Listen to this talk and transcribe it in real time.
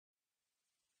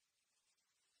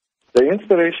The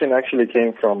inspiration actually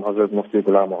came from Hazrat Mufti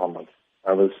Bilal Muhammad.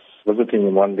 I was visiting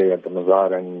him one day at the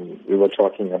Mazar and we were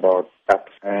talking about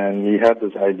apps, and he had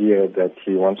this idea that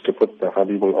he wants to put the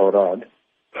Habibul Awrad,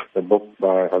 the book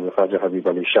by Hazrat Khaja Habib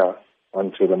Ali Shah,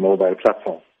 onto the mobile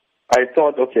platform. I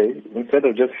thought, okay, instead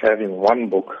of just having one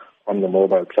book on the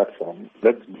mobile platform,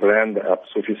 let's brand the app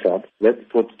Soofie Saheb. Let's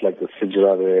put like the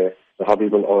Sijra there, the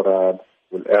Habibul Awrad,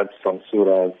 we'll add some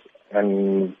surahs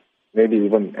and maybe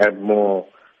even add more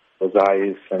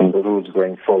Wazais and Duruds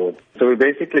going forward. So we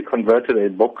basically converted a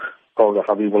book called the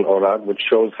Habibul Awrad, which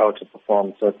shows how to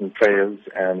perform certain prayers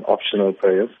and optional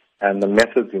prayers and the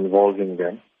methods involving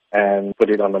them, and put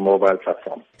it on the mobile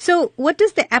platform. So what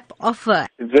does the app offer?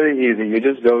 It's very easy. You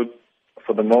just go,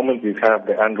 for the moment we have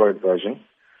the Android version.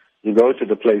 You go to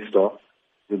the Play Store,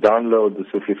 you download the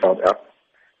Soofie Saheb app.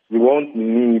 You won't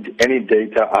need any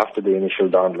data after the initial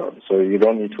download, so you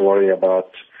don't need to worry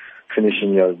about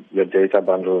finishing your data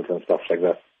bundles and stuff like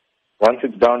that. Once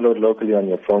it's downloaded locally on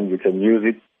your phone, you can use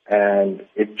it, and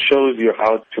it shows you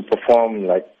how to perform,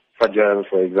 like Fajr,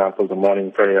 for example, the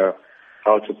morning prayer,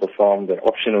 how to perform the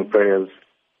optional prayers.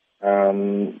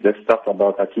 There's stuff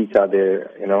about Hakika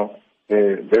there,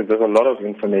 There's a lot of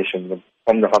information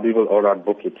from the Habibul Awrad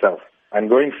book itself. And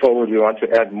going forward, we want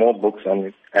to add more books on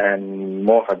it and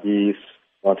more hadiths,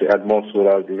 want to add more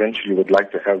surahs. Eventually, we'd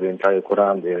like to have the entire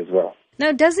Quran there as well.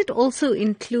 Now, does it also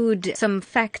include some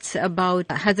facts about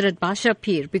Hazrat Badsha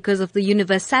Peer because of the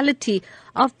universality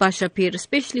of Badsha Peer,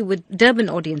 especially with Durban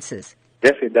audiences?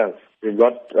 Yes, it does. We've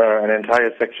got an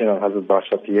entire section on Hazrat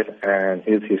Badsha Peer and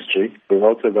his history. We've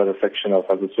also got a section of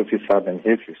Hazrat Soofie Saheb and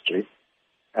his history.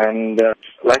 And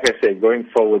like I say, going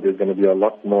forward, there's going to be a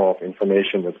lot more of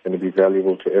information that's going to be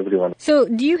valuable to everyone. So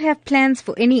do you have plans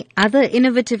for any other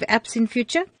innovative apps in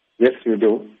future? Yes, we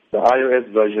do. The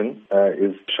iOS version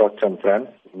is short-term plan.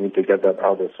 We need to get that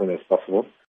out as soon as possible.